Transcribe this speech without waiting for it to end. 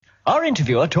Our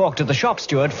interviewer talked to the shop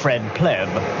steward, Fred Pleb.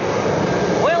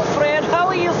 Well, Fred, how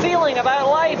are you feeling about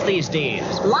life these days?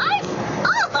 Life?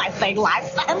 Oh, I think life's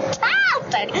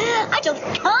fantastic. I just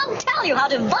can't tell you how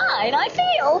divine I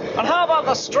feel. And how about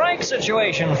the strike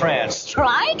situation, Fred?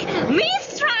 Strike? Me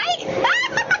strike?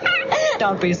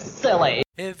 Don't be silly.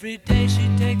 Every day she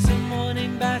takes a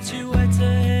morning bath, she wets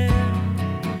her hair,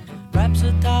 wraps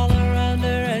a towel around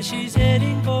her as she's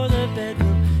heading for the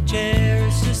bedroom chair.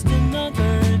 It's just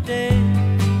another day,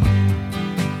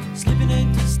 slipping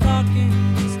into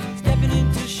stockings, stepping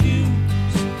into shoes,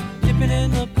 dipping in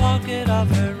the pocket of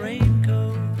her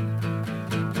raincoat.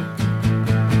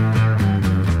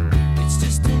 It's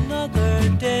just another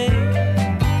day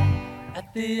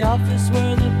at the office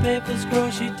where the papers grow.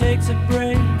 She takes a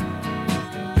break,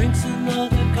 drinks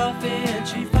another coffee, and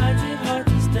she finds it hard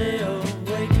to stay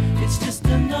awake. It's just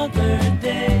another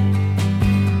day.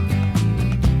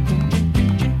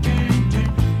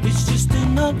 It's just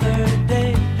another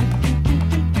day.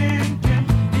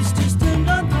 It's just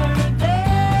another day.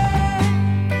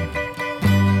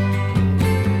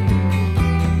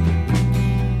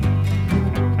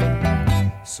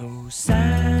 So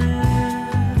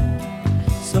sad,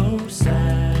 so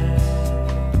sad.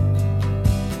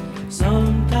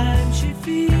 Sometimes she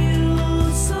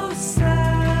feels so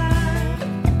sad.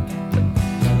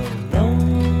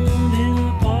 Alone in an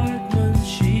apartment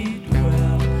she'd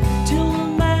dwell till the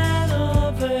man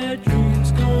of her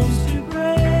dreams comes to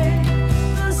break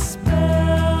the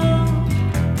spell.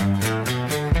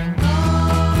 Oh,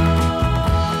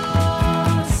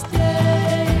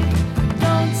 stay,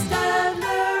 don't stand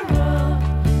around.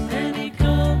 And he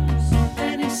comes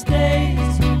and he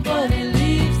stays, but he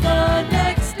leaves the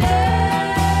next day.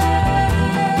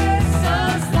 So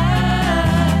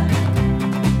sad.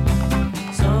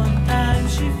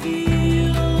 Sometimes she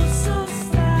feels so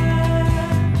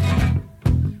sad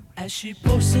as she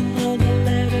posts another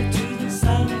letter to the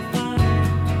silent fire.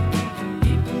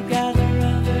 People gather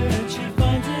around her and she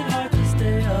finds it hard to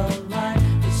stay alive.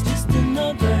 It's just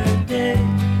another day.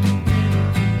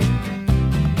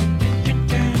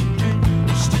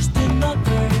 It's just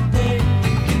another day.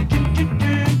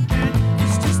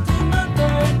 It's just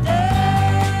another day.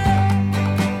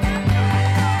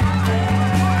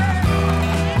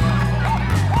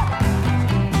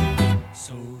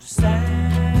 So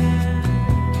sad,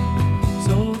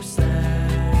 so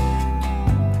sad.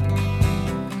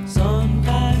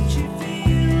 Sometimes she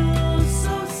feels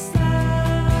so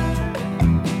sad.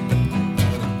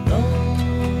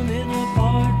 Alone in an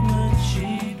apartment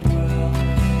she'd dwell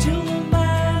till the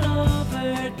man of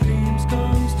her dreams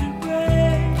comes to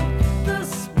break the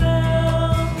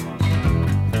spell.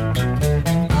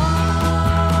 Oh,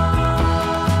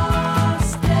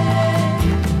 stay,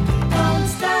 don't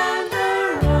stand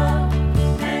around.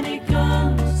 And he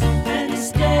comes and he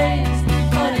stays,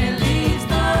 but he leaves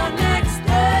the next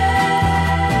day.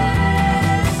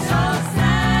 So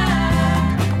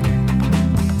sad.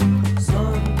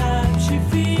 Sometimes she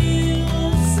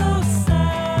feels so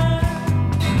sad.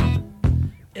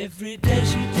 Every day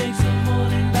she takes a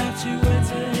morning bath, she wets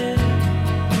her hair,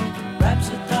 wraps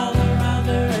a towel around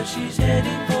her as she's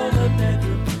heading for the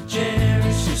bedroom chair.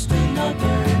 It's just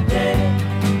another day,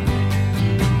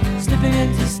 slipping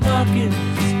into stockings,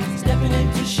 stepping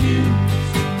into shoes,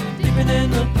 dipping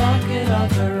in the pocket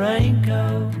of her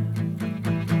raincoat.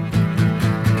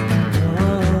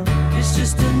 It's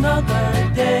just another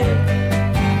day.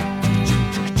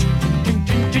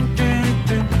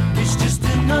 It's just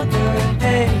another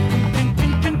day.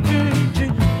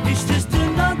 It's just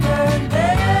another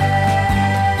day.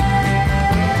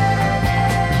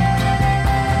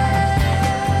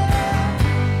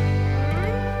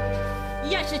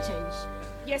 Yes, it is.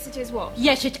 Yes, it is what?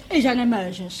 Yes, it is an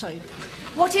emergency.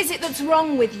 What is it that's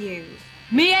wrong with you?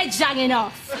 Me head's hanging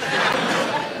off.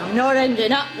 I'm not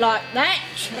ending up like that.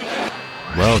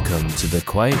 Welcome to the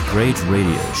Quite Great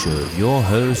Radio Show. Your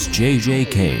host,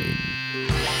 JJ Kane.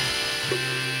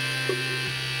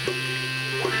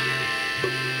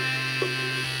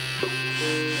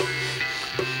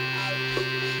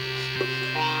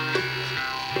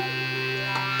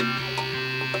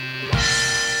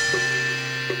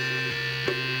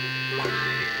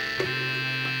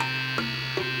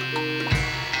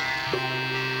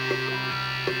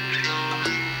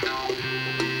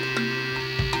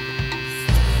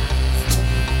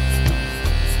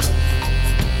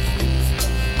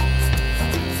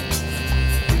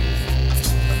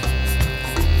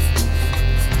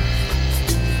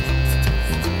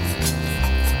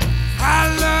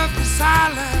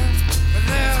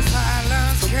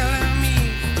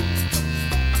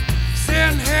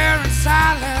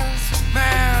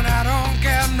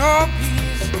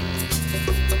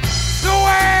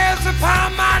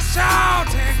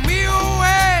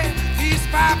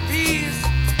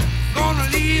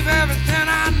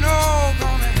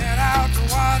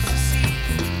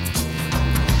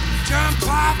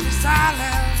 off this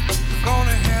island,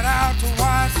 gonna head out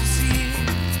towards the sea.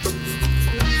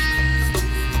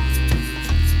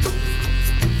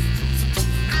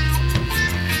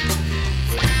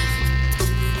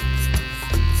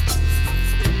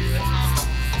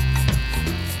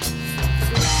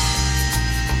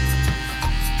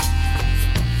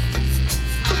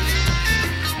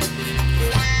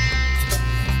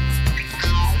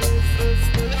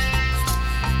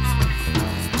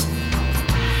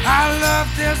 I love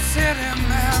this city,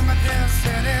 man, but this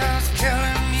city's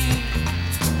killing me.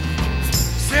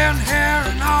 Sitting here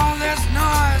and all this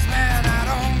noise, man, I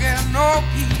don't get no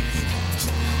peace.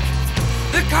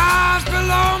 The cars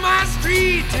below my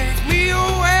street take me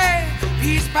away,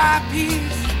 piece by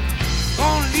piece.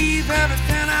 Gonna leave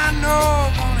everything I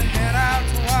know, gonna head out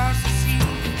towards the sea.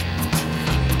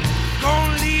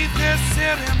 Gonna leave this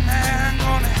city, man,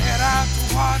 gonna head out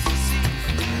towards the sea.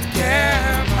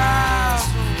 Yeah, miles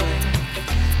away,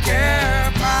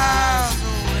 yeah, miles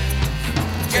away,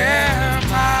 yeah,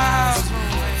 miles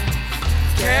away,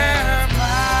 yeah,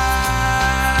 miles.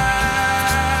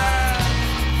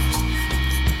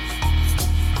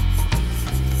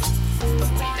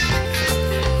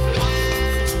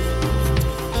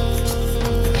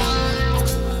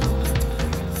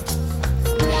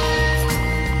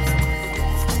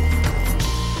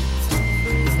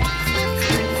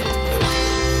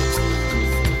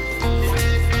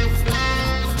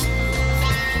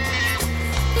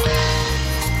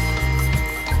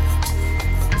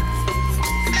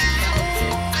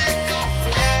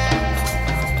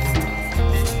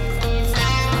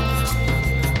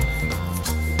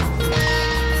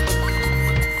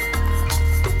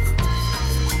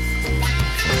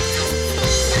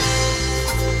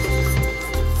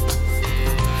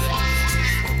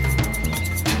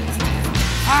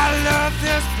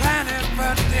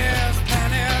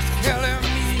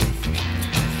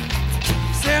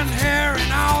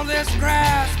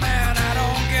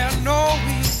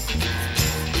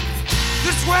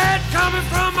 Sweat coming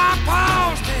from my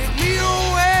paws, take me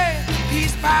away,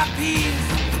 piece by piece.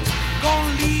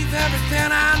 Gonna leave everything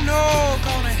I know,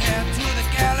 gonna head to the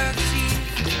galaxy.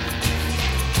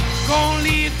 Gonna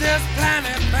leave this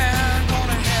planet, man,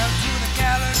 gonna head to the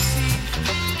galaxy.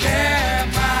 Yeah,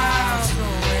 miles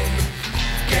away,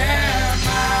 yeah,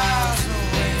 miles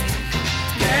away,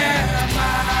 yeah,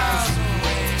 miles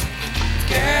away,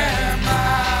 yeah,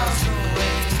 miles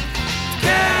away,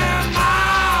 yeah,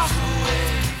 miles.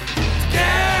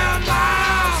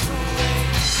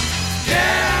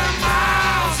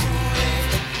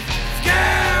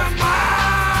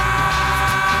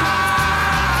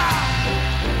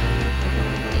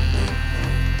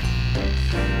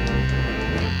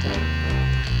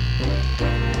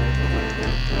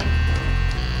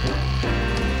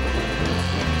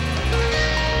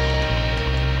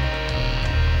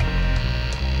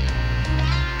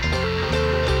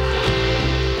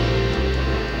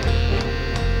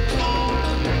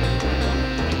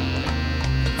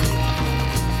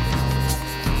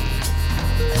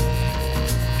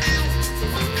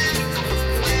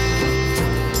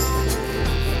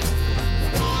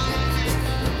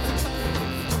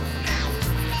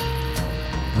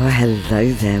 Oh,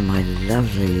 hello there, my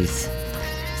lovelies.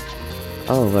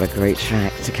 Oh, what a great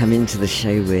track to come into the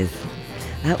show with.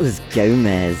 That was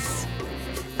Gomez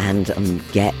and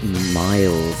Get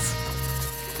Miles.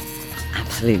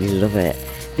 Absolutely love it.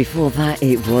 Before that,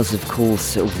 it was, of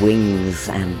course, Wings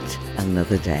and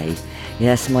Another Day.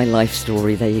 Yes, my life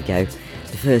story, there you go.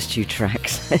 The first two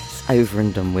tracks, it's over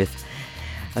and done with.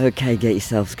 Okay, get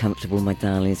yourselves comfortable, my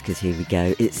darlings, because here we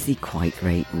go. It's the Quite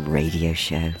Great Radio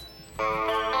Show.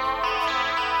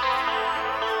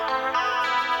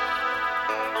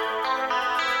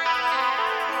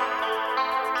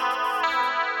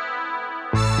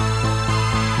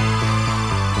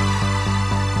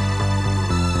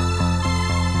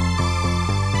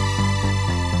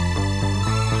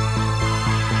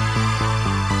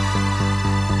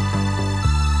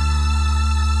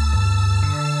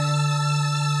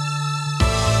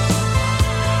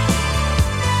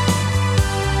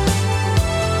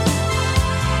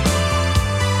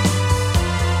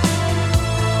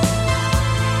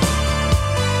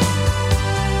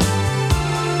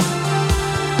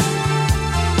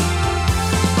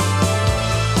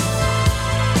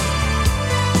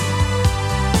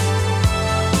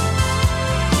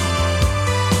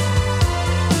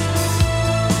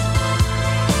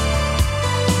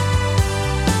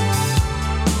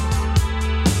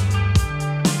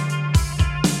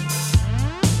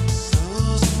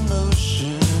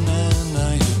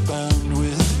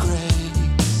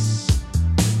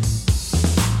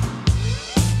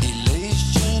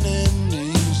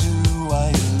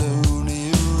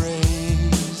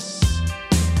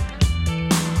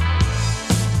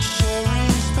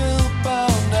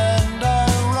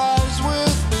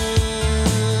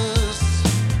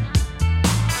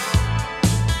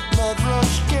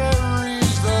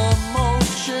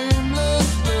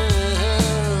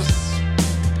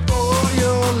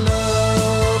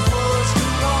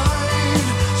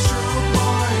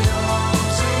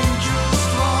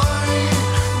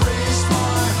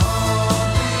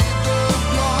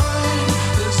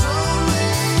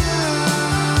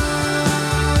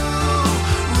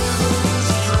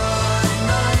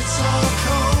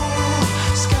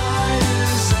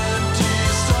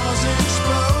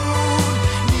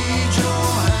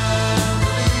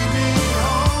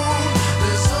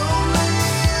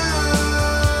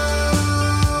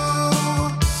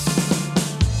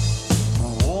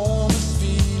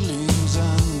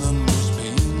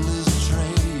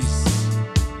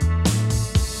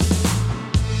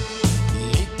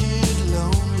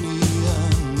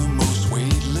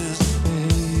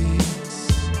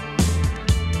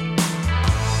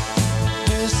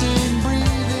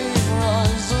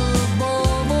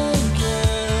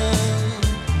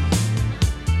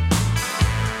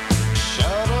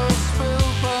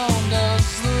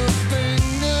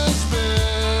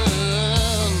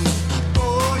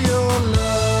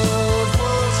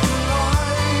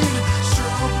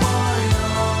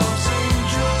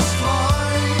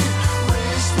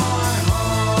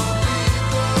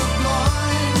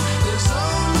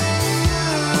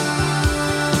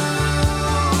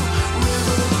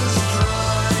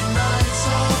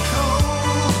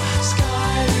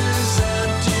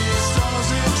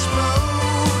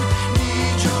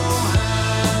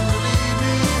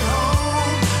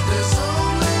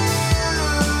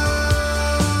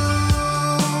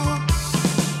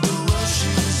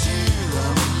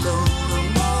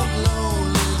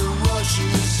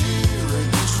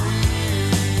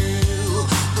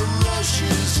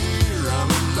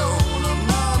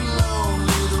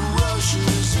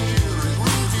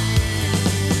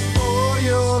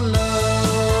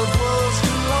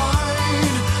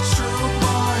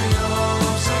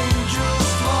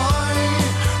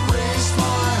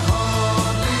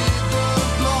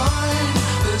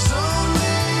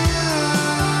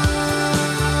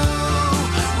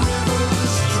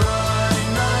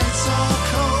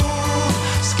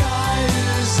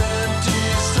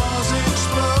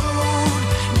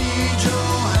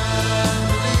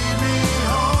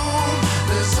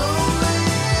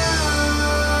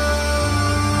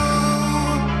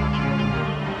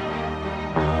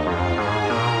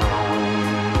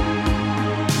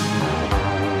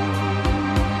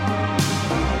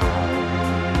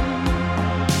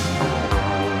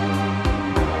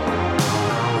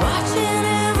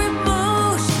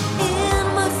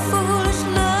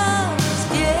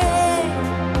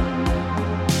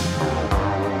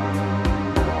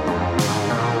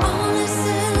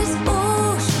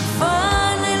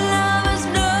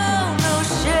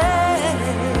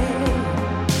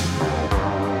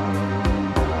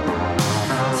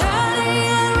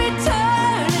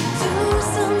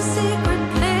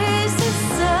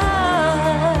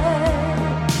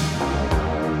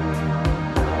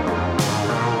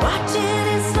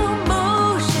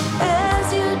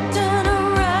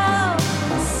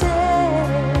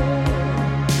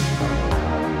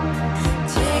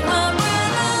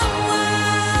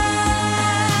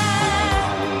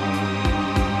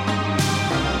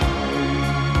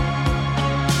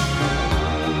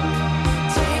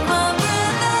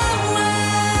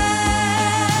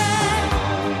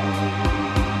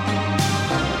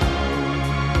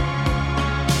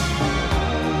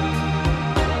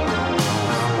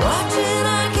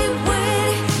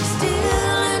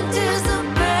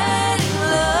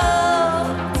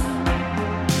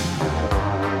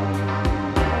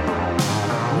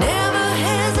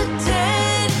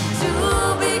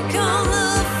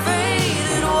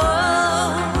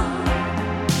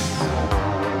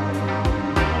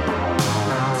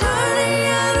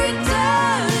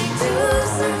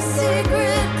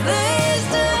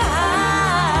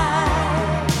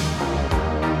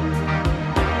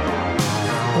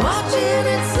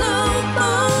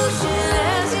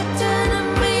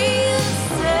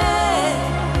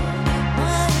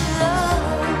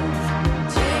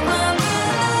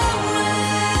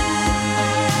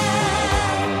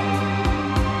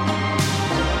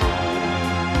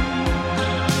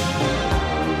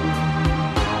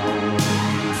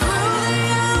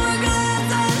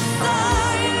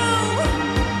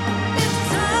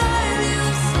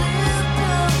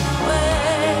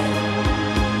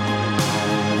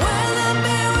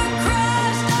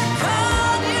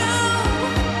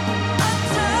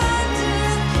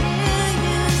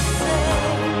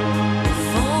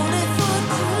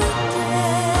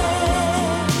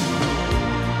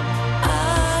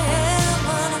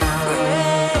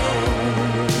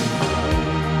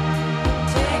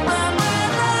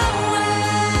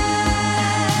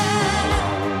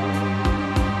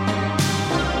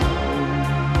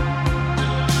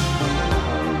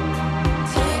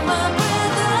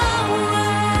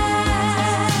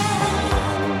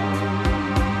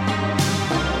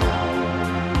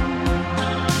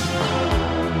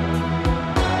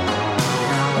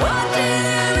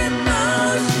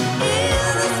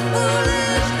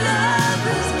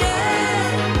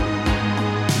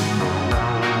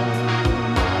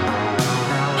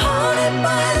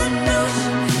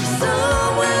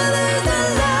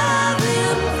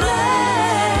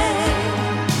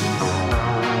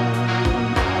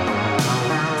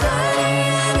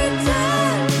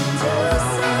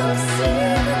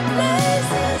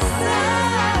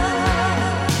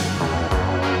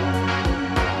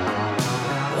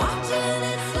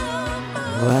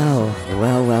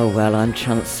 I'm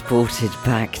transported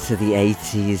back to the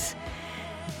 80s.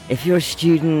 If you're a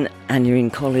student and you're in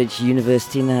college,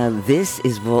 university now, this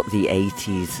is what the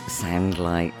 80s sound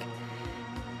like.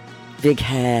 Big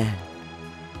hair,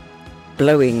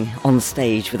 blowing on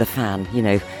stage with a fan, you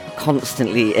know,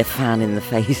 constantly a fan in the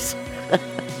face.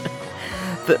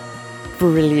 But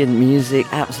brilliant music,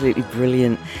 absolutely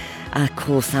brilliant. Of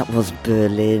course, that was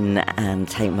Berlin and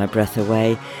Take My Breath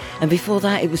Away. And before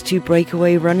that, it was two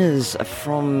breakaway runners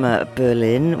from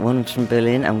Berlin, one from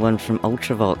Berlin and one from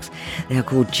Ultravox. They are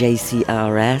called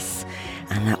JCRS,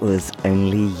 and that was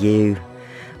Only You.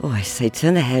 Oh, I say,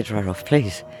 turn the hairdryer off,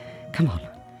 please. Come on.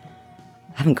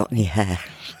 I haven't got any hair.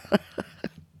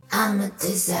 I'm a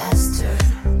disaster,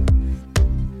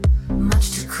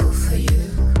 much too cool for you.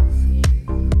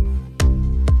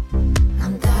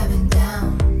 I'm diving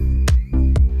down.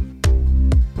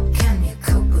 Can you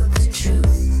cope with the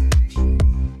truth?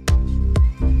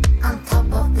 On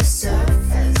top of the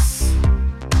surface,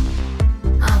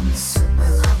 I'm a super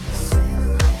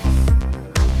lover,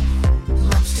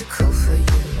 much too cool for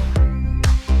you.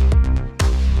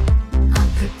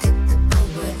 Unpredictable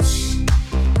witch.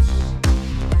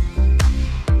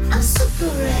 I'm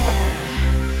super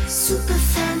rare, super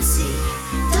fancy.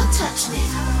 Don't touch me.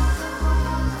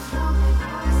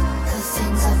 The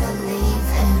things I believe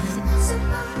in.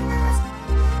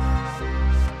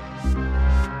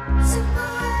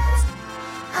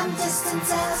 I'm distant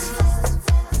as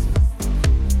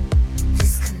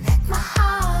disconnect my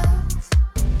heart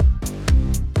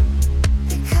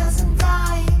because I'm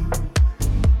dying.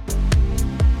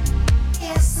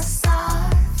 Yes, I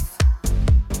starve.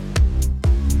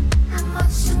 I'm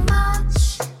much too much.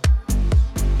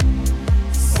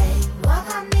 Say what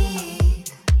I need.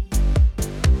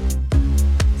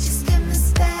 Just give me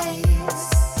space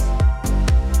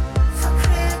for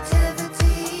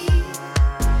creativity.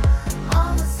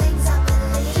 All the things I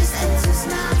believe. Just enters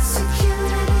not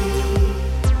security.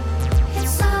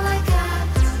 It's all I got.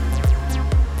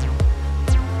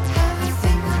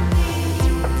 Everything I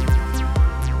need.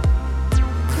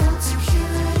 Cold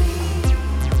security.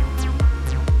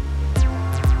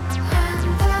 I'm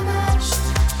damaged.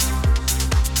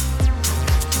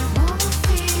 I'm all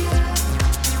fear.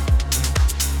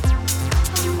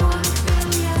 I'm one of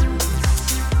billions.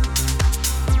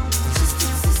 Just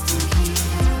existing here.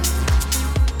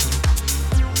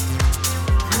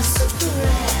 I'm super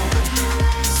rare,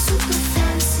 super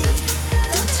fancy.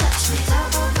 Don't touch me.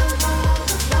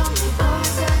 Lonely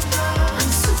boys and girls.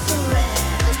 I'm super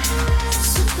rare,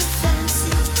 super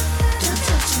fancy. Don't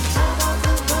touch me.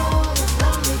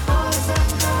 Lonely boys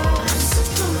and girls. I'm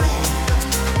super rare,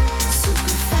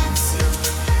 super fancy.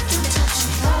 Don't touch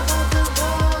me.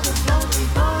 Lonely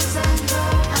boys and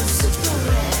girls. I'm super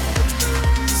rare,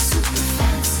 super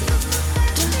fancy.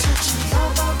 Don't touch me.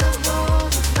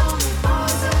 Lonely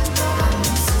boys and girls. I'm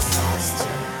a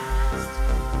disaster,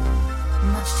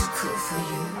 much too cool for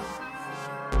you.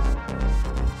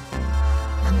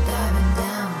 I'm diving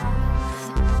down.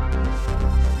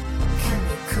 Can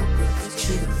you cope with the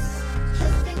truth? The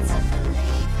things I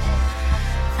believe in.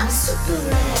 I'm super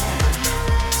rare,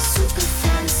 super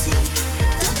fancy.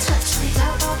 Don't touch me.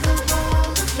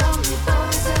 Lonely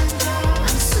boys and girls.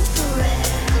 I'm super rare,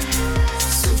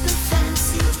 super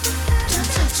fancy. Don't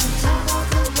touch me.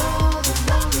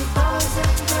 Lonely boys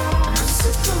and girls. I'm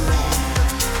super rare,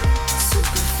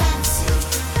 super fancy.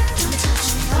 Don't touch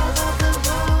me.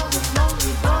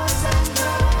 Lonely boys and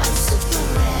girls. I'm super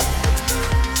rare,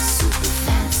 super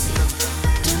fancy.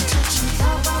 Don't touch me.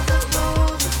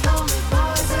 Lonely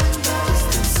boys and girls.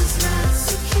 Distance is not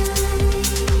security.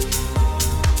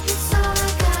 It's all I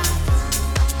got.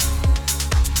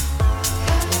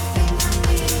 Everything I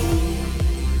need.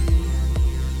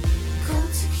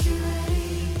 Cold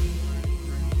security.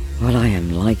 Well, I am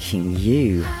liking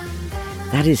you.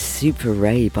 That is Super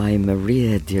Ray by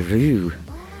Maria DeRue.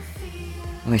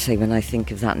 Oh, I say, when I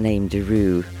think of that name,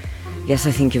 DeRue, yes,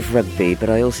 I think of rugby, but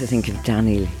I also think of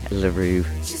Danny LaRue.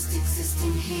 Just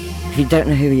existing here. If you don't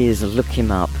know who he is, look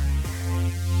him up.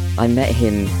 I met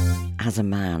him as a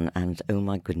man, and oh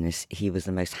my goodness, he was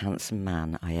the most handsome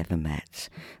man I ever met.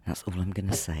 That's all I'm going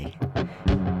to say.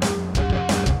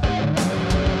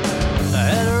 I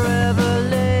had a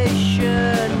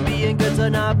revelation, being good's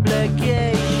an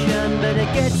obligation, but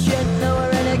it gets you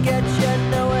nowhere and it gets you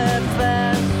nowhere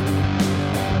fast.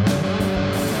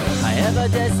 I have a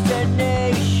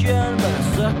destination, but I'm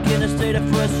stuck in a state of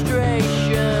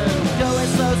frustration, going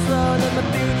so slow that my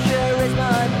future is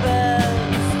my best.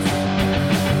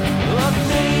 Up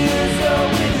the years go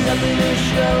with nothing to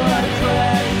show, I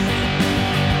crashed.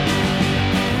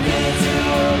 Getting too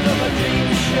old for my dream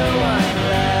to show I'm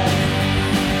last.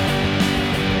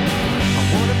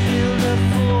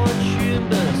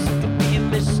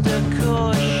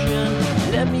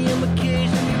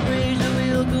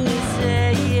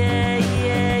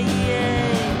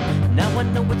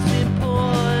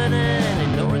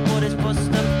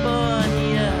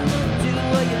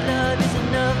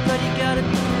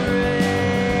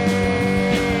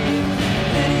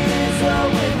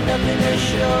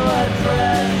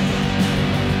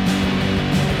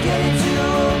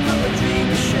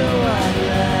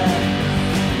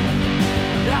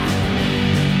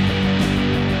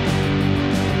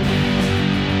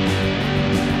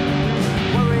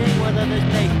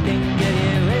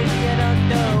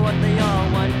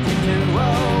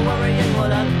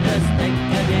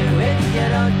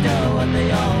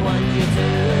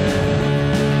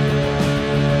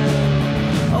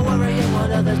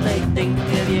 think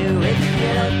of you if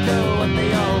you don't do what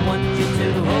they all want you to.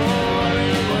 Oh,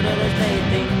 really, what others may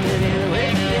think of you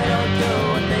if you don't do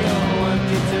what they all want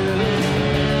you to.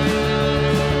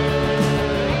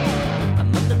 I'm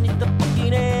underneath the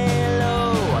fucking halo.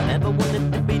 I never wanted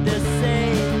to be the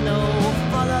same, no.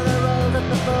 Follow the road that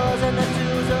the fours and the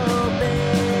twos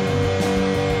obey.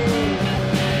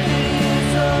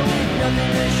 So with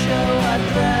nothing to show, I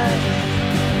crash.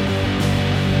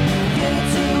 Getting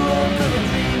too old for a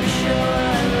dream to show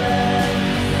I left.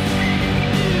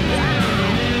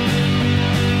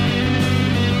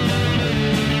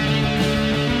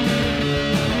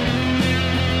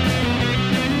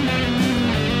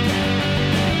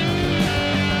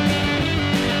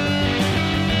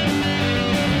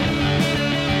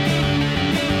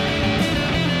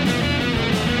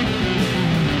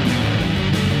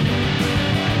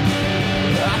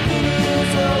 I could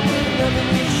use all with nothing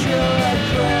to show I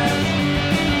crashed.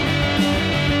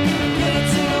 Getting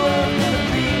too old for the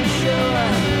dream to show I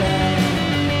left.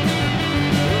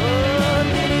 Oh,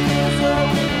 getting used all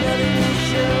with nothing to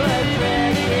show I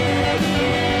crashed. Yeah,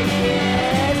 yeah,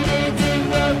 yeah. Getting too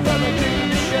old for the dream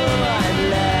to show I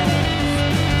left.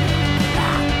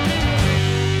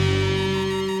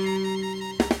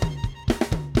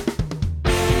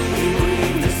 We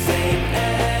breathe the same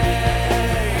air.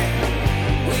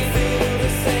 We feel the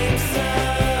same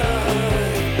sun.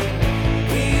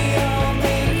 We all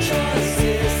make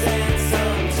choices and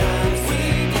sometimes we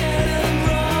get them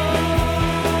wrong.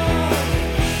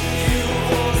 You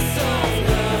will solve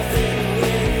nothing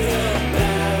with the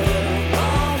barrel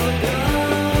of a gun.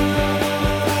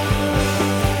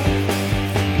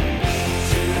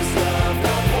 Choose love,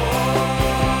 not war.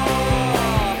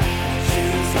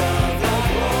 Choose love, not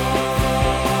war.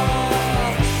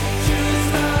 Choose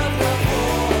love, not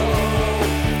war.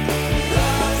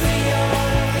 Love's the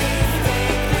only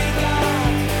thing we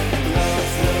got.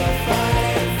 Love's worth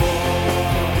fighting for.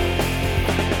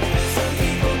 Some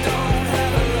people don't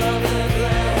have a love that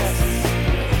lasts.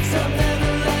 Some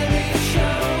never let it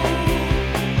show.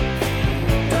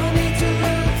 Don't need to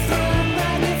look through a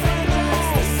magnifying glass.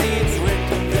 The seeds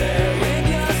written there in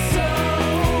your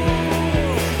soul.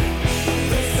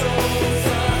 The souls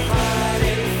are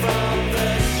hiding from the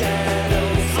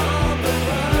shadows on the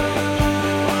run.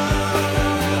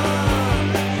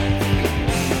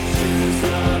 Choose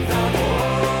love, not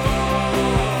war.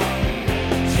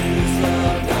 Choose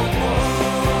love, not war.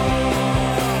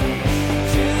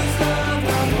 Choose love,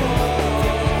 not war.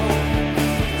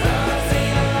 Love's the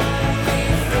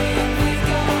only thing we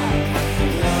got.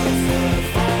 Love's worth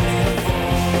fighting for.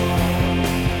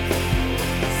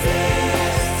 Say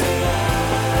yes to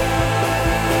love.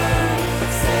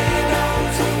 Say no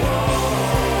to war.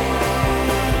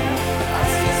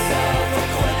 Ask yourself a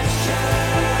question.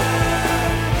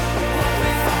 What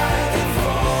we fighting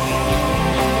for?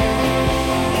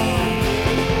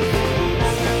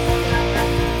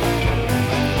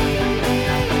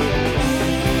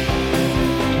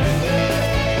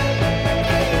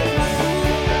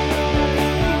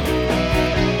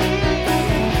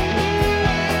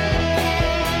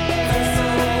 The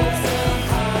souls are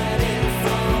hiding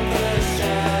from the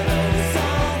shadows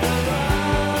on the run.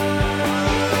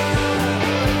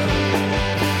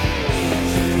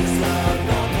 Choose love,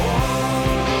 not war.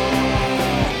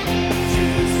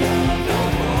 Choose love,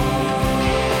 not war.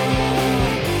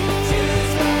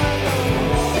 Choose love, not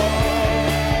war.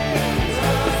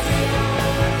 Love's the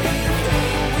only thing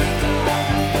we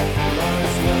got.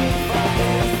 Love's worth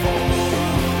fighting for.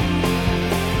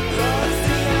 Love's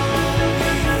the only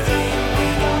thing we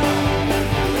got.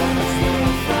 Love's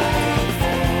worth fighting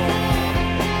for.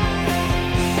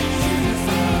 Choose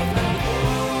love, not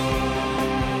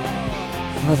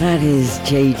Well, that is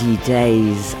JD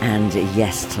Days and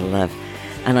Yes to Love.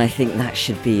 And I think that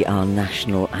should be our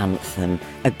national anthem,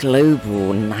 a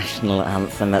global national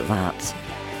anthem at that.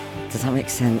 Does that make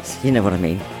sense? You know what I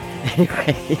mean.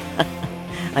 Anyway,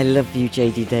 I love you,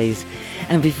 JD Days.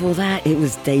 And before that, it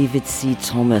was David C.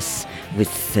 Thomas with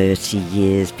 30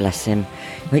 years, bless him.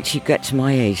 Wait till you get to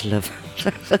my age, love.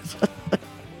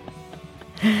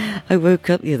 I woke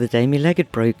up the other day, my leg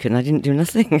had broken, I didn't do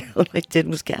nothing. All I did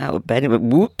was get out of bed, it went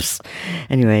whoops.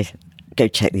 Anyway, go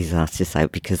check these artists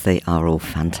out because they are all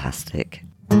fantastic.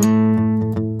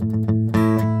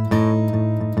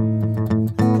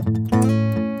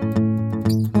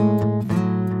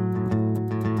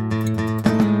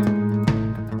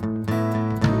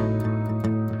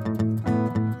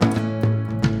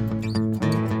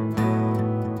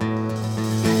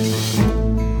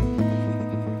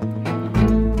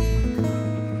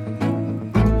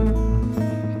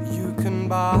 You can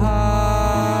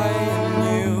buy a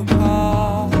new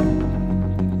car.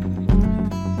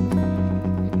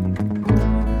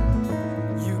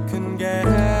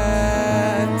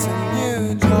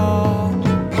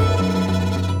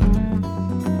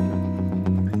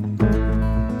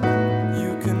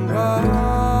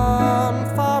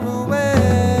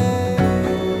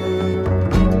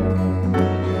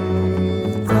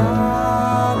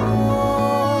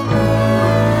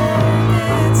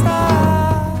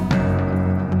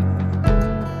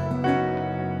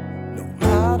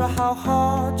 how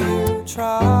hard you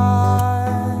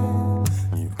try,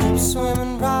 you keep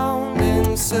swimming round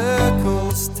in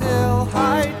circles till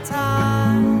high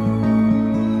time.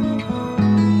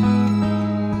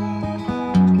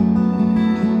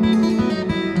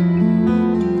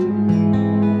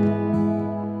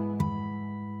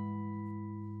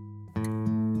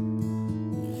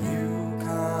 You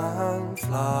can't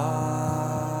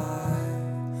fly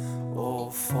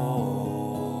or fall.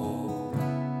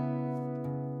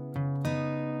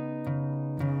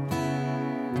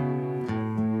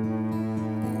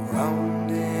 Round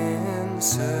in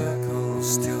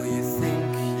circles till you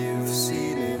think you've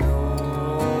seen it all.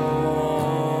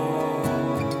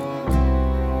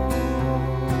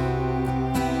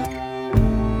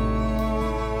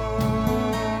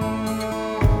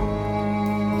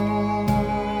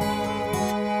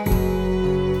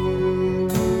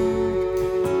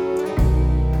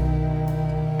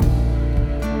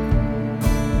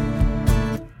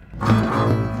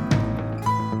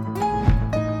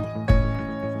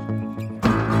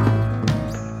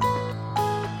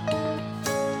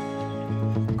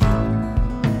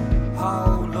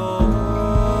 How low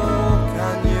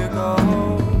can you go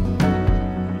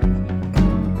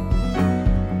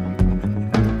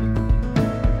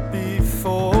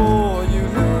before you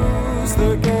lose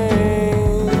the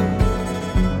game?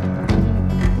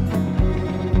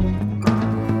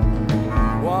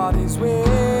 What is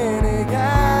winning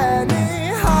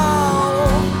anyhow?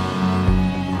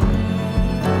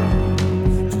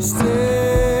 Just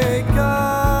think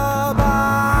about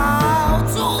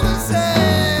all the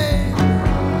same.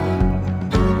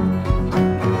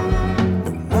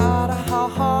 No matter how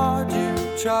hard you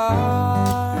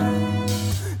try,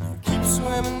 you keep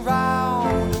swimming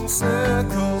round in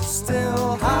circles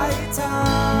till high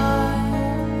time.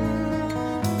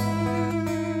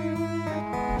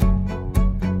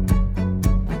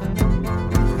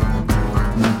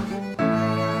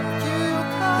 You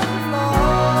can fly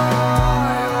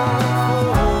or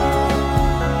fall.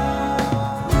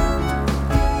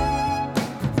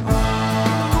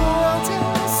 Go out in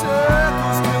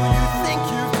circles till you think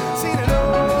you've seen it all.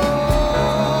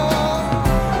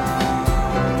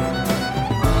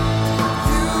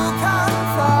 You can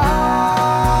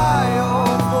fly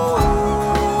or fall.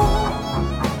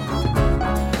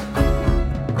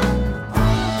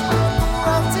 Go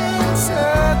out in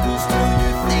circles till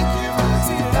you think you've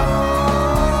seen it all.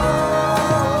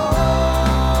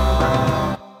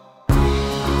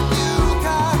 You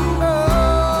can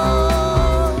run,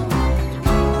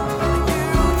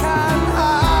 you can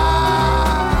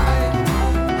hide,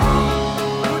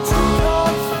 but you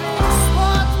don't fix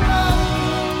what's wrong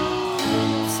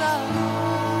inside.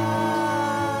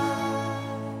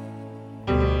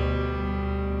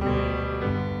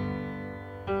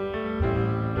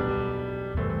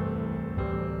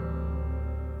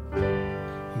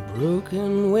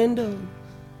 Broken windows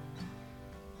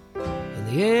and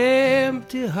the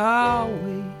empty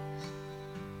hallways,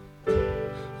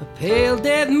 a pale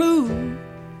dead moon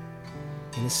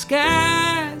in a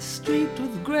sky streaked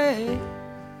with gray.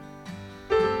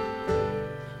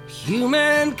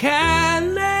 Human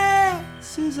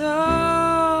kindness is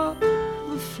overflow,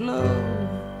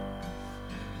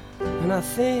 and I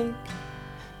think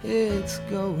it's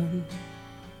going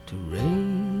to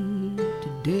rain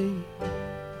today.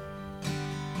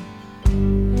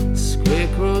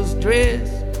 Scarecrows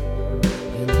dressed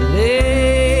in the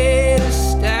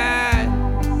latest style,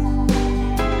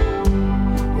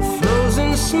 with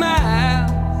frozen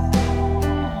smiles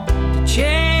to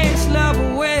chase love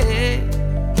away.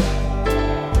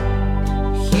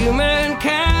 Human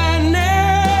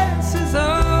kindness is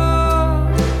overflow,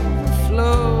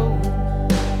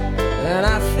 and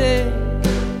I think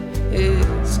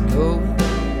it's going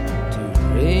to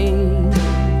rain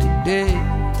today.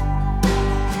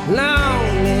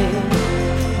 Lonely,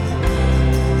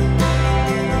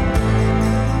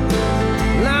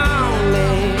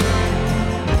 lonely.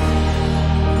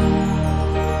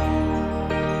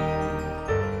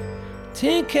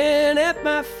 Tinkering at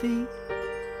my feet,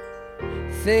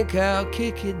 think I'll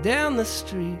kick you down the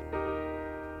street.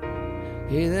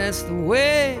 Hey, that's the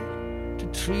way to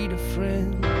treat a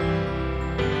friend. 2,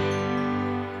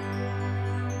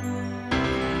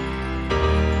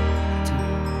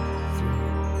 3,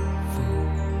 4.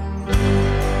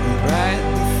 Bright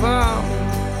and falling,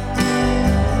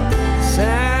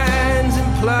 signs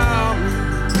and plowing,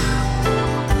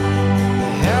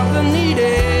 help the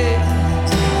needed,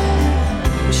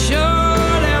 show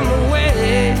them the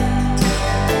way.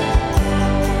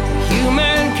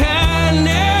 Human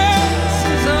kindness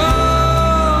is overflow,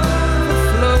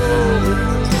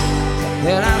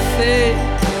 and I think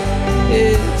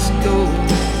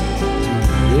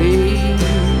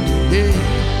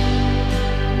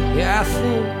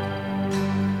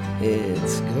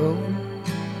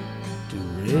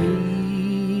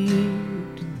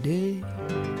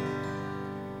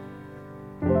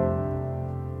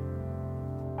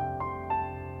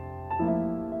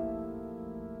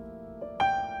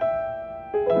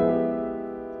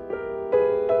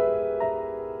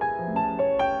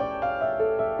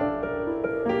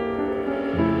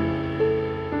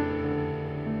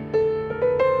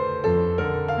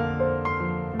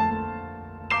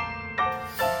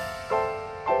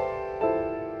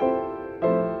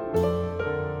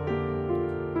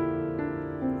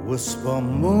Whisper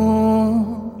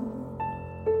moon,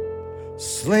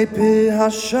 sleepy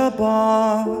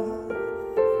Hushabye,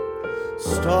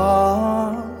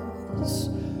 stars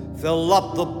fill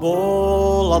up the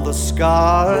bowl of the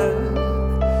sky,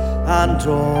 and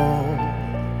all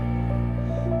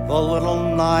the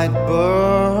little night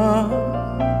birds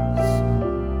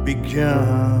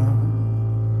begin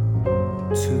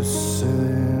to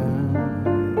sing.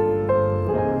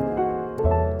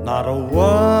 Not a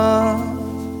word,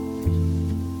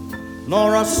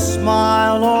 nor a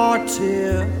smile or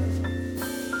tear.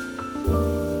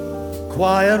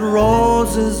 Quiet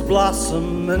roses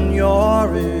blossom in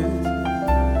your ear.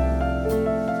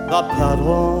 The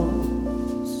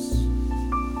petals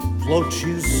float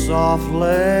you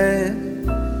softly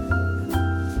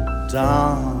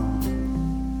down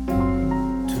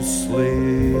to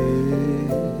sleep.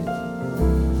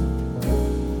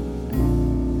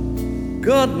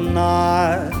 Good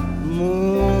night,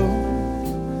 moon.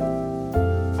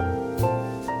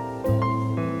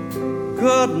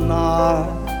 Good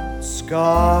night,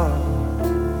 sky.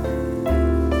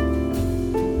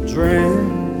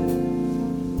 Dream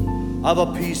of a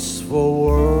peaceful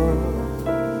world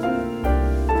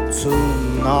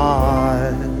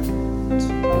tonight.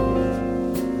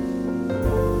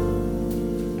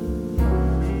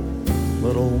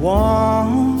 Little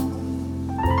one,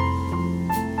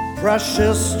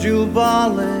 precious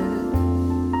Jubilee,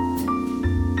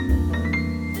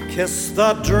 kiss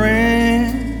the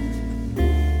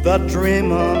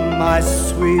dreamer, my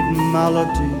sweet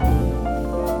melody.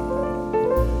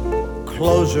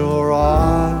 Close your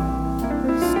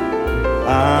eyes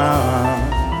and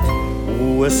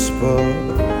whisper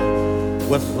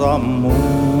with the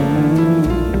moon.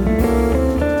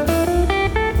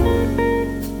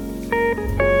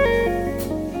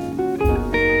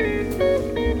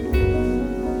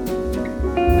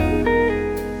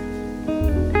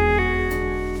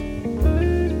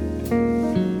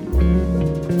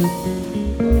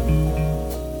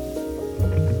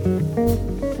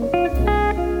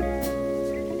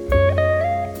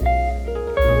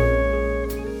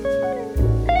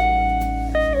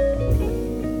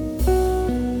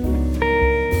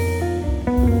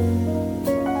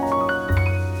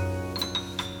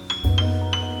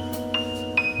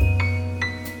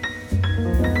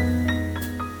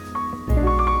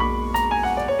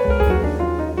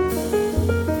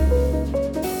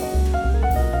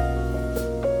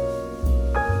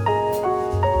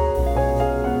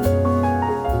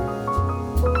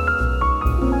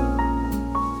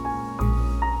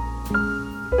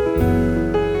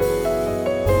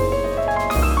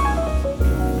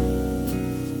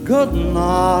 Good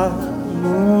night,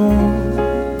 moon,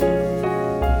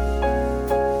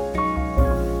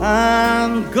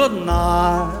 and good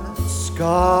night,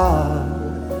 sky.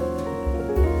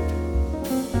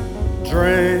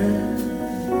 Dream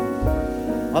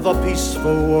of a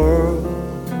peaceful world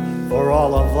for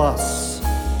all of us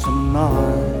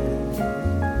tonight.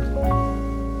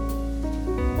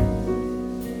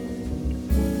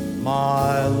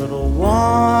 My little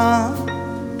one,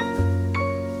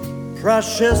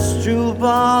 precious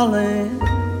Jubilee,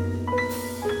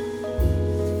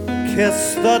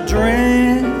 kiss the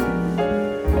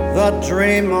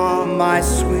dreamer, my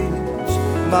sweet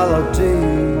melody.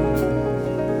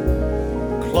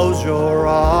 Close your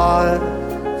eyes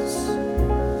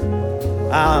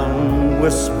and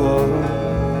whisper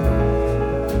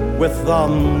with the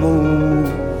moon,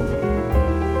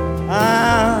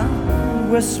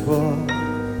 and whisper,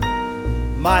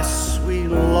 my sweet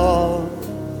love,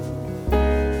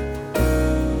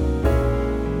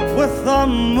 with the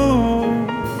moon.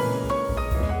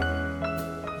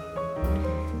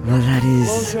 Well, that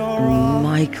is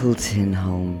Michael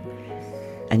Tinholm,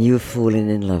 and you have fallen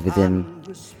in love with him,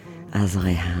 as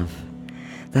I have.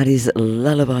 That is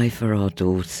Lullaby for Our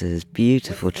Daughters,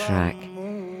 beautiful track.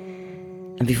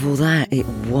 And before that, it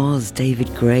was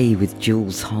David Gray with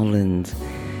Jules Holland,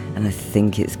 and I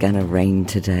think it's going to rain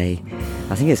today.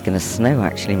 I think it's going to snow,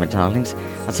 actually, my darlings.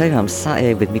 I'll tell you, I'm sat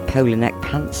here with my polar neck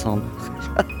pants on.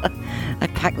 I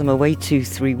packed them away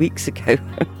 2-3 weeks ago.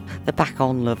 They're back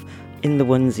on, love, in the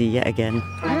onesie yet again.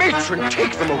 Matron,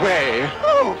 take them away.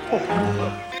 Oh.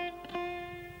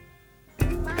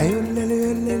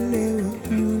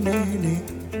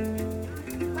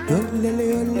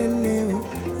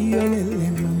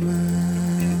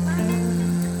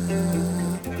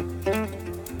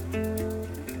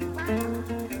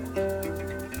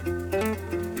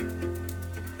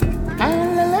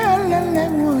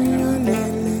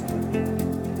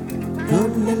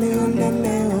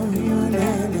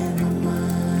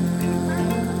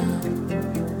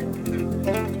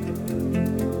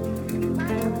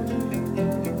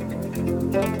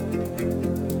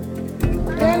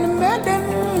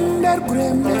 der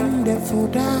gremmen der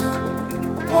fuda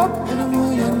op mo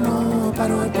yano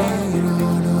parode no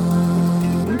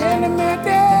den me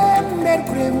der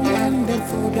gremmen der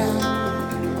fuda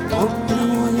op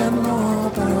mo yano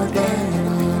parode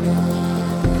no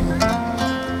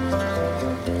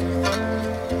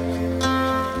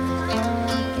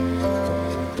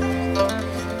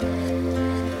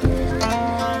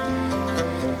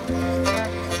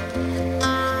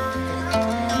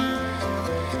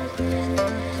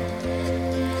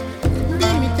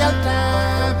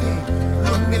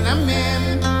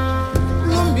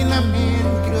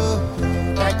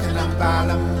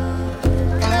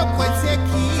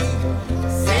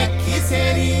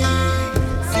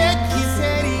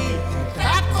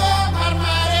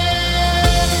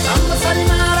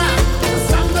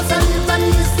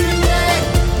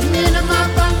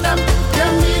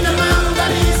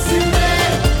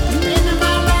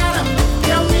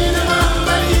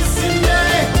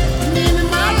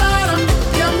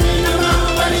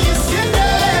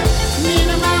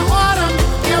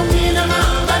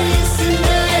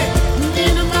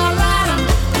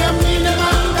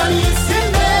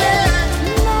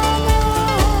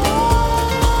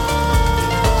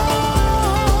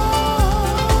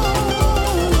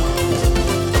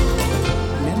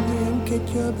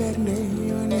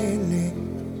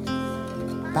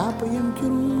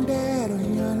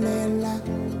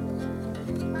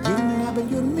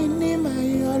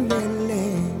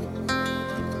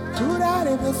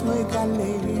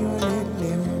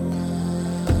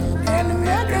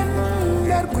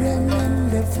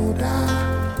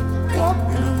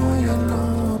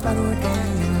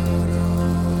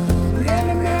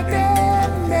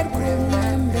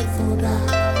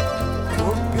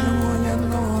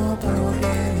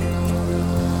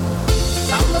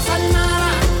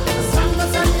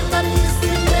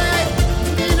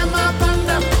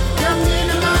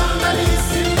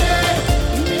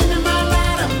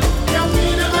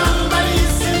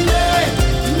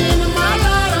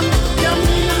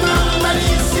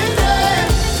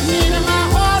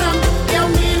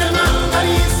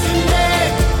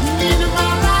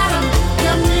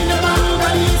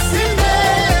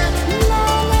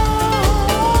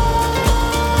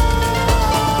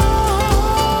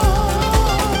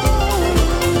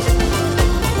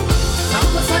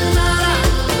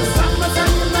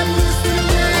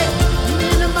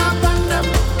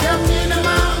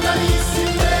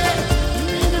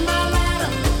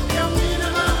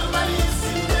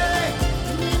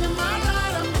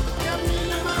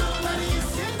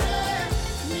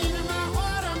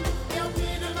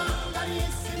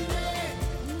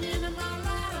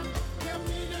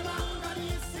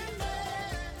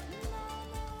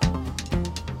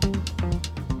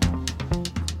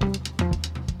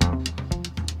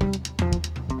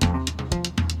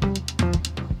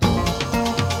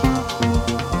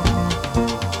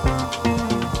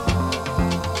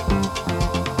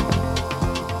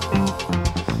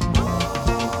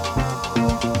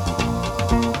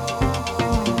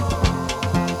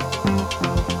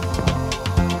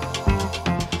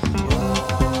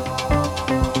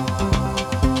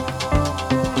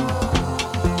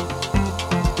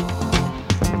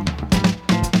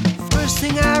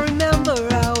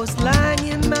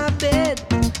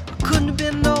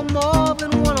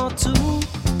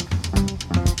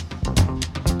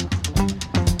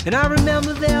And I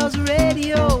remember there was a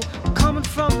radio coming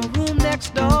from the room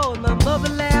next door, and my mother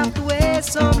laughed the way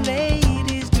some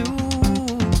ladies do.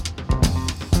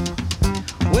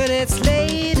 When it's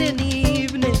late in the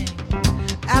evening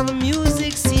and the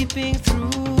music's seeping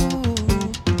through,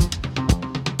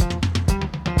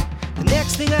 the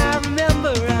next thing I remember,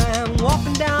 I am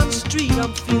walking down the street.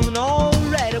 I'm feeling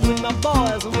alright. I'm with my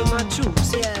boys and with my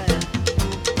troops, yeah.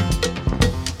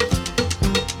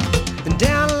 And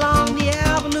down along the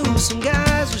avenue, some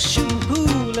guys were shooting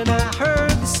pool, and I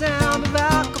heard the sound of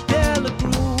a cappella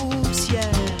groups,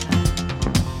 yeah,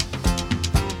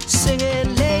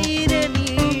 singing late in the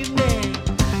evening,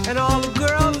 and all the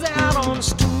girls out on the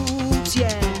stoops,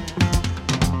 yeah.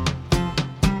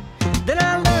 Then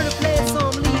I learned to play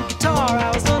some lead guitar.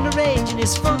 I was underage in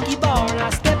this funky bar, and I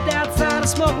stepped outside and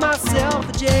smoked myself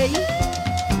a J.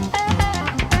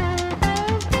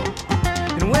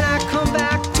 And when I come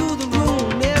back to the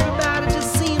room, everybody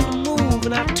just seemed to move,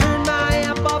 and I turned my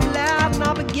amp up loud and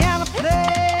I began to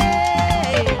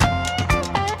play.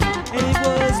 And it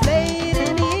was late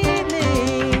in the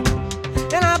evening,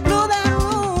 and I blew that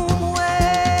room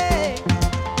away.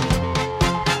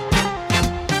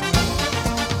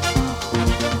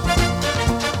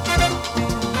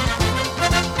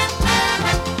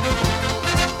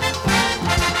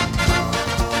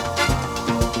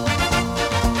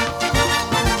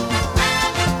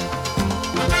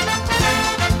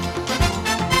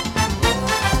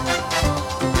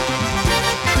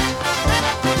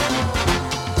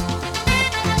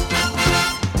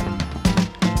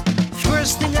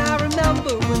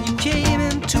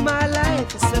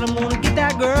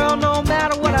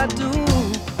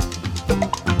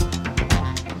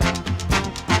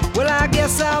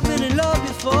 I've been in love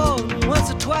before. Once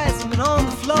or twice I've been on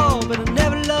the floor, but I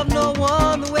never loved no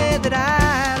one the way that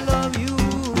I love you.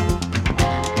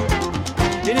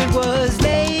 And it was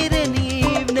late in the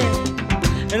evening,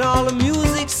 and all the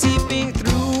music seeping through.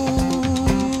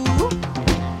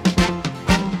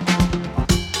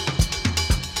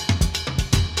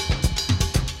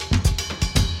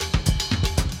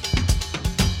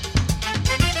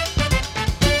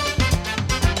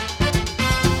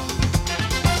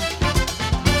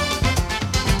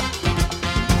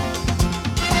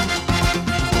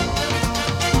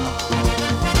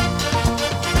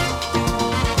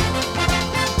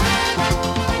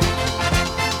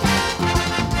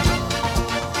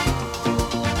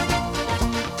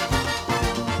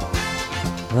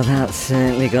 Well, that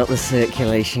certainly got the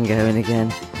circulation going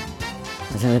again.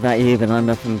 I don't know about you, but I'm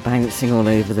up and bouncing all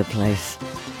over the place.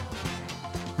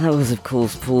 That was, of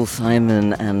course, Paul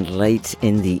Simon and Late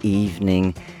in the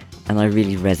Evening, and I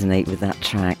really resonate with that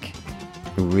track.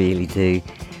 I really do.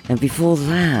 And before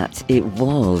that, it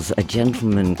was a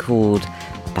gentleman called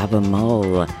Baba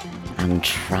Mol and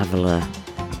Traveller.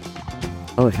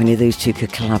 Oh, if any of those two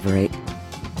could collaborate,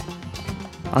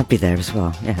 I'd be there as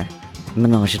well, yeah.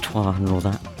 Menage a trois and all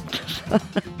that. I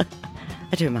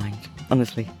don't mind,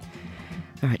 honestly.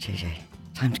 All right, JJ,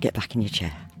 time to get back in your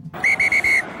chair. Come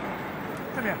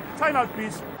here, time out,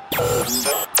 please.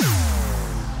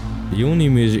 The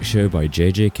all-new music show by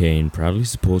JJ Kane proudly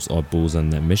supports Oddballs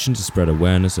and their mission to spread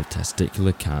awareness of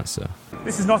testicular cancer.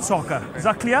 This is not soccer. Is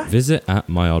that clear? Visit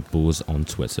 @myoddballs on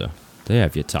Twitter. They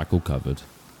have your tackle covered.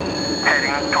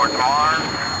 Heading towards Mars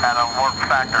at a warp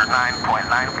factor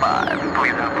 9.95.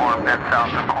 Please inform Dead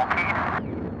South of Colquide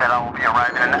that I will be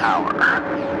arriving in an hour.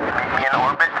 Meet me in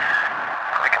orbit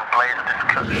so we can blaze this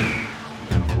kush.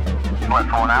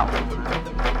 Let's one out.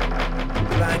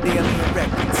 Blind Alien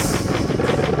Records.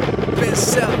 Ben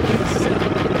South.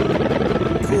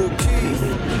 Cool Keith.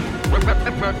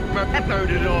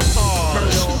 Murdered on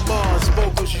Mars.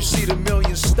 Vocals, you see the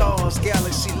million stars.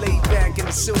 Galaxy laid back in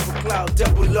the silver cloud.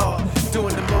 Double R.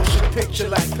 Doing the motion picture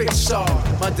like Pixar.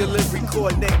 My delivery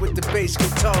coordinate with the bass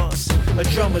guitars. A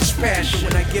drummer's passion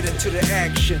when I get into the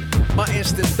action. My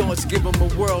instant thoughts give them a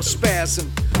world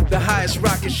spasm. The highest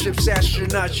rocket ship's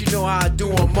astronauts, you know how I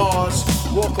do on Mars.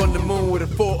 Walk on the moon with a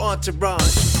full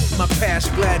entourage. My past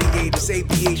gladiators,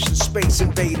 aviation, space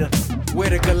invader. Wear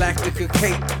the Galactica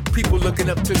cape. People looking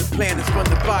up to the planets from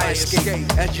the fire escape.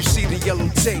 As you see the yellow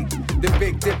tape, the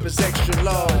Big Dipper's extra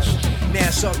large.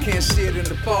 NASA can't see it in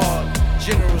the fog.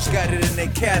 Generals got it in their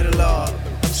catalog.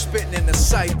 I'm spitting in the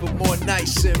cipher, more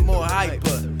nice and more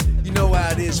hyper. You know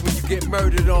how it is when you get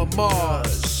murdered on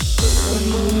Mars.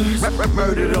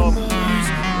 Murdered on Mars.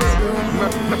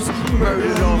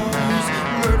 Murdered on Mars.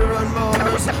 Murder on Mars.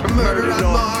 Murder on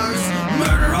Mars.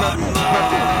 Murder on Mars.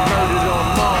 Murdered on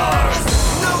Mars.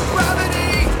 No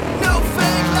gravity, no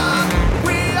fake love.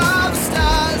 We are the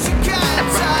stars you can't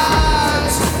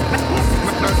touch.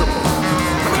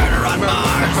 Murder on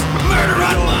Mars. Murder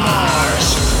on Mars.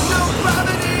 No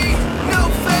gravity, no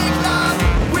fake love.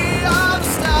 We are the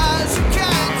stars you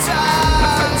can't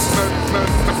touch.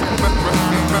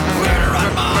 Murder on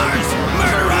Mars.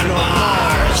 Murder on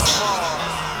Mars.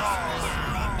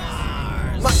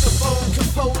 Microphone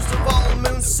composed of all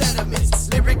moon sediments.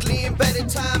 Lyrically embedded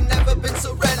time, never been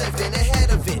so relevant.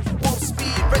 Ahead of it, warp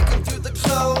speed breaking through the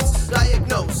clothes.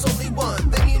 Diagnose only one,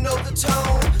 then you know the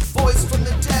tone. Voice from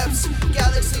the depths,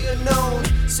 galaxy unknown.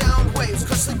 Sound waves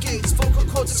crush the gates, vocal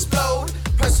cords explode.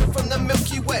 Pressure from the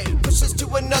Milky Way pushes to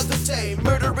another day.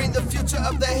 Murdering the future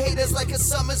of the haters like a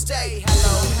summer's day.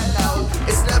 Hello, hello,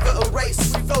 it's never a race.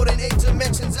 We float in 8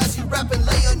 dimensions as you rap and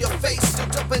lay on your face. Still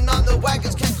jumping on the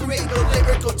wagons, can't create no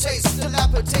lyrical chase.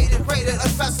 Dilapidated, rated,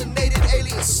 unfascinated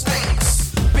alien snakes.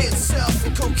 Being self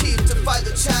and co-keep to fight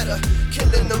the chatter.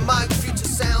 Killing the mic, future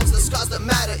sounds, the scars that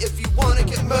matter. If you wanna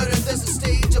get murdered, there's a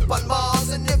stage up on Mars.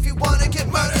 And if you wanna get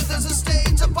murdered, there's a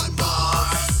stage up on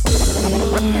Mars.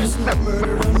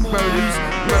 Murder on Mars.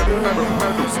 Murder on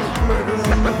Mars. Murder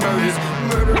on Mars.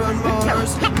 Murder on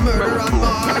Mars. Murder on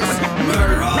Mars.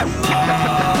 Murder on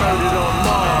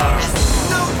Mars.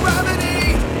 No gravity,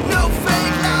 no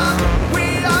fake love. We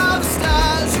are the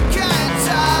stars you can't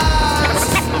touch.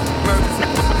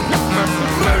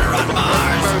 Murder on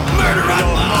Mars. Murder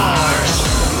on Mars.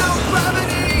 No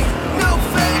gravity, no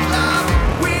fake love.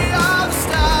 We are the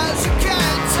stars you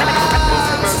can't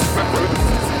touch.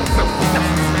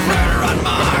 Murder on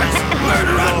Mars.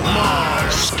 Murder on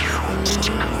Mars.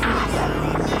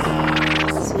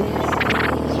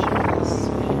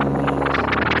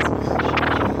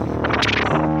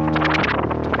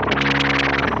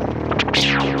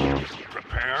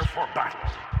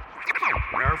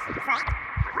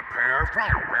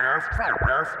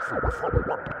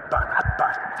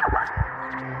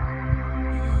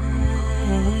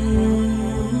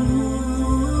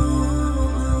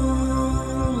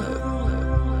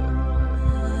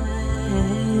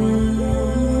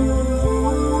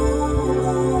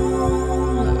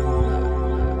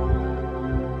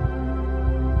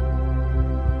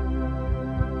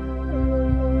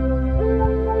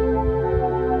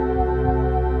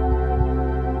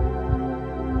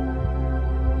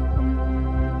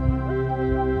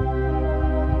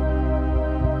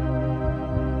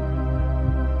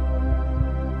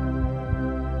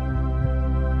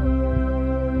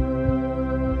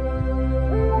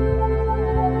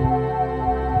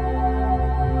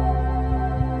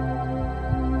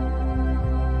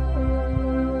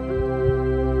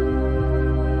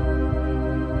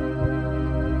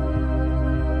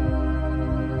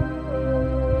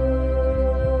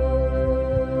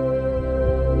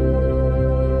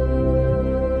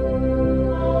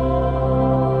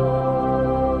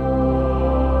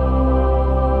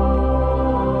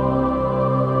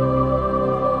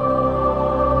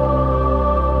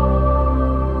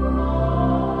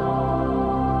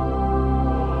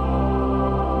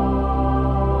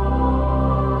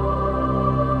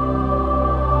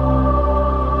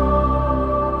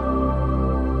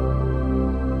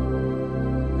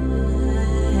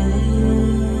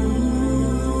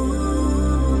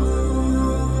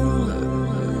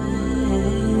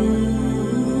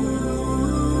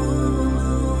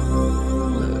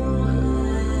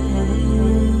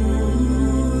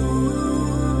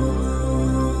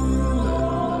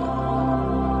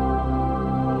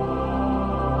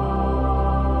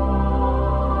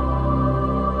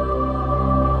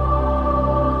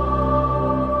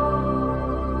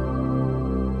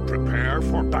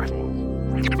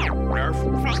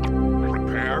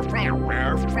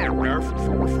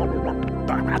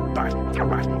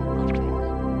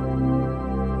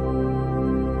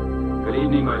 Good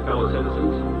evening, my fellow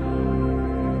citizens.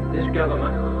 This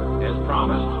government, as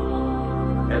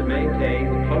promised, has maintained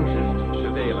the closest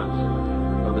surveillance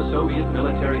of the Soviet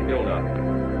military buildup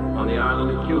on the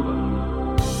island of Cuba.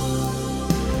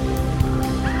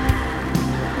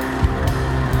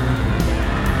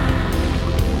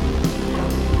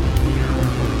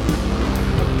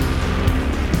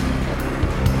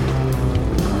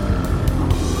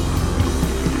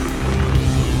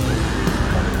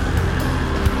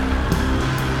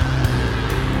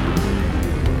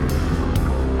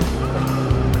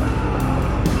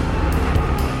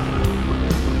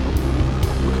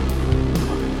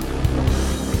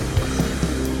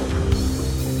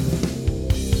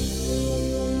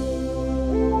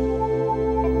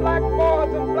 Black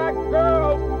boys and black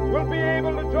girls will be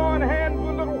able to join hands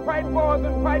with little white boys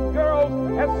and white girls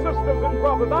as sisters and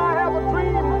brothers. I have a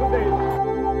dream today.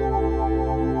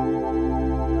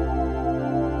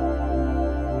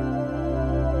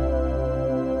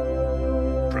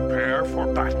 Prepare for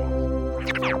battle.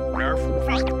 Prepare for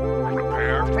battle.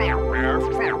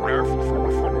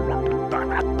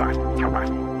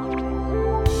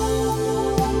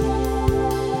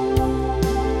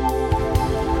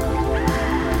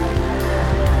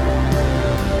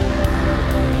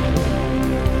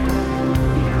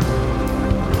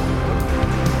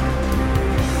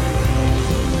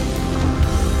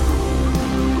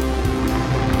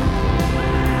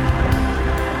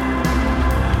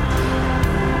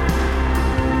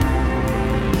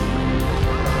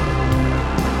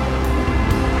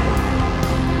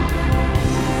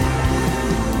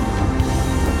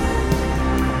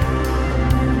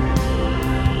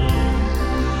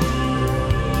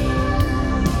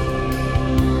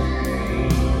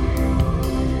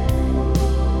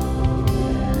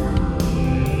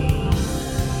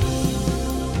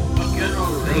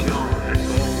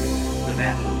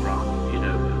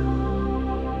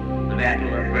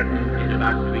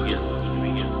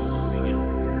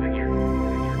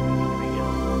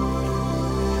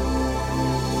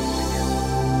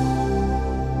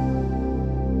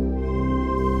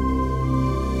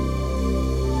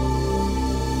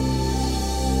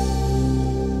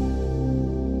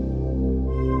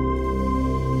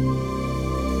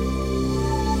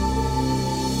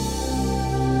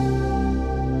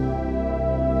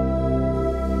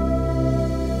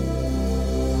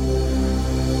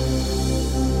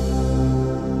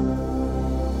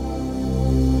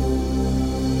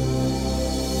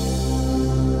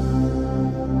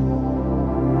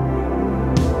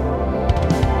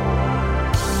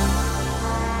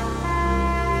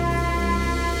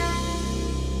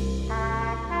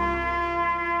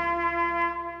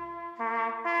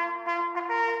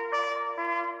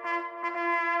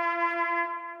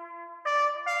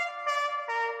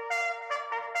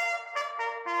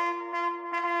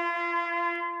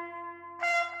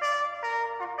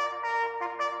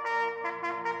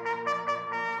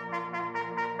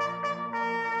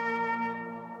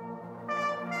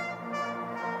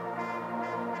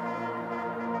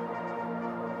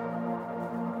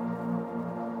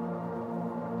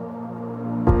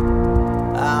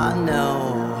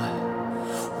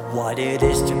 what it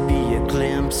is to be a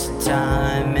glimpse of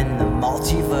time in the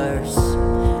multiverse.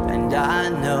 And I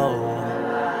know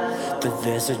that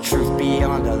there's a truth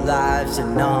beyond our lives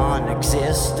and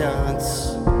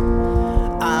non-existence.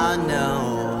 I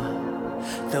know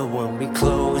that when we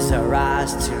close our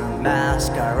eyes to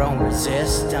mask our own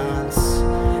resistance.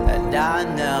 And I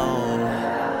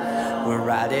know we're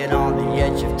riding on the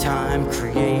edge of time,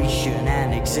 creation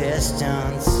and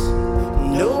existence.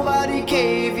 Nobody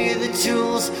gave you the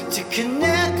tools to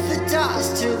connect the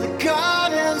dots to the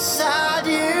God inside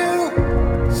you.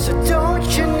 So don't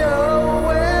you know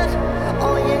it?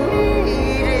 All you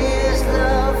need is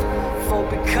love for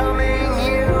becoming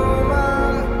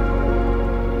human,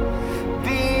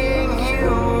 being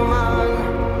human.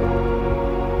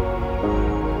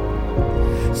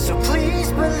 So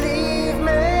please believe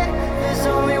me, there's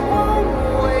only one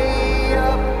way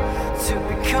up to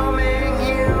becoming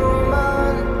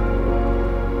human,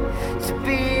 to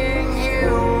being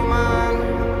human,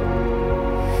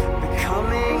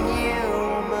 becoming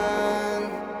human.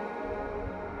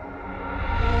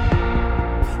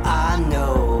 I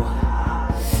know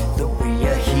that we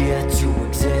are here to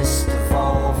exist,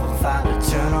 evolve, and find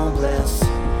eternal bliss.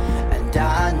 And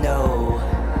I know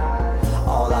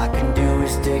all I can do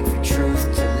is dig for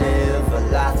truth to live a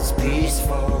life that's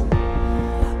peaceful.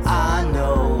 I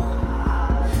know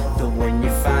that when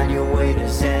you find your way to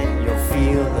Zen, you'll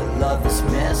feel that love is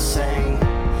missing.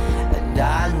 And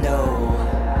I know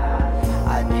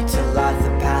I need to light the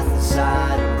path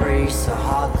inside, embrace a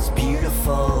heart that's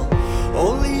beautiful.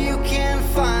 Only you can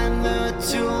find the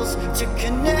tools to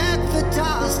connect the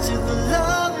dots to the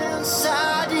love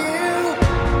inside you.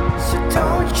 So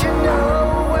don't you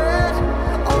know it?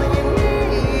 All you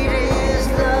need is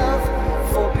love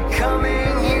for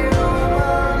becoming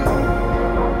human,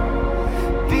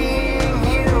 being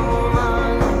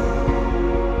human.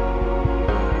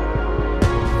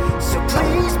 So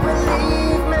please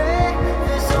believe me,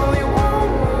 there's only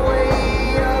one way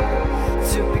up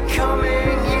to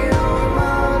becoming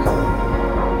human,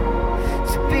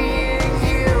 to being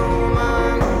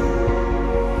human,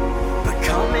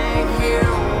 becoming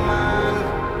human.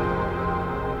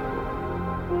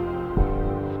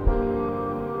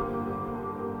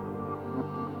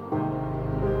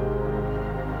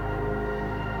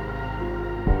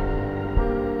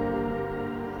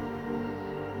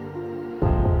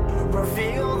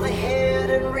 Reveal the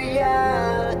hidden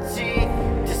reality,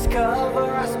 discover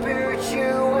our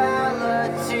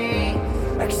spirituality,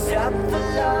 accept the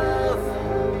love,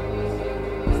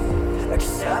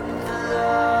 accept the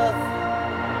love.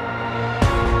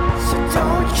 So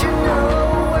don't you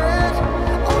know it?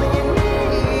 All you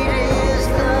need is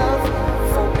love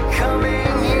for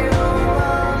becoming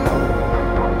human,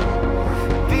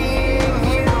 being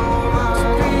human,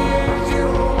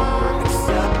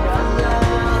 accept the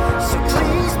love. So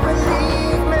please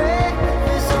believe me,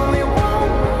 there's only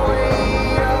one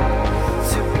way up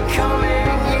to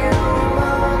becoming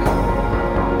human,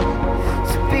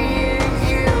 to being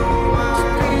human,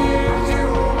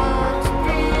 to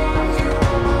being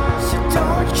human. So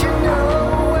don't you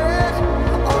know it?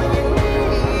 All you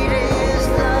need is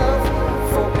love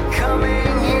for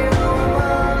becoming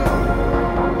human,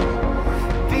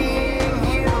 being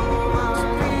human,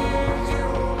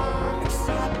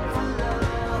 accept the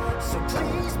love. So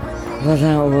please believe. Well,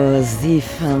 that was the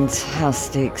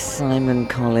fantastic Simon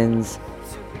Collins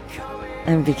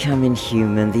and Becoming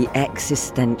Human, the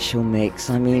existential mix.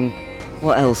 I mean,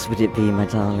 what else would it be, my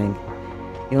darling?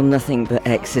 You're nothing but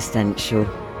existential.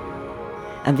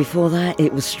 And before that,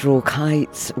 it was Straw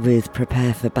Kites with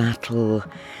Prepare for Battle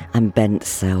and Bent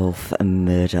Self and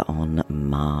Murder on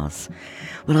Mars.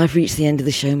 Well, I've reached the end of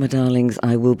the show, my darlings.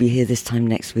 I will be here this time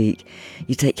next week.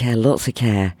 You take care, lots of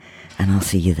care, and I'll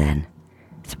see you then.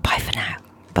 So bye for now.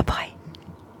 Bye-bye.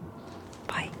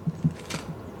 Bye.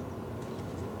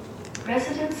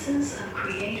 Residences of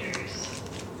creators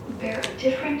bear a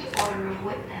different order of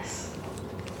witness.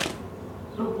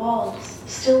 The walls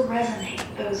still resonate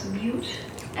those mute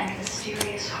and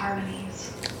mysterious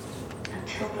harmonies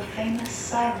until the famous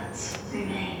silence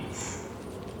remains.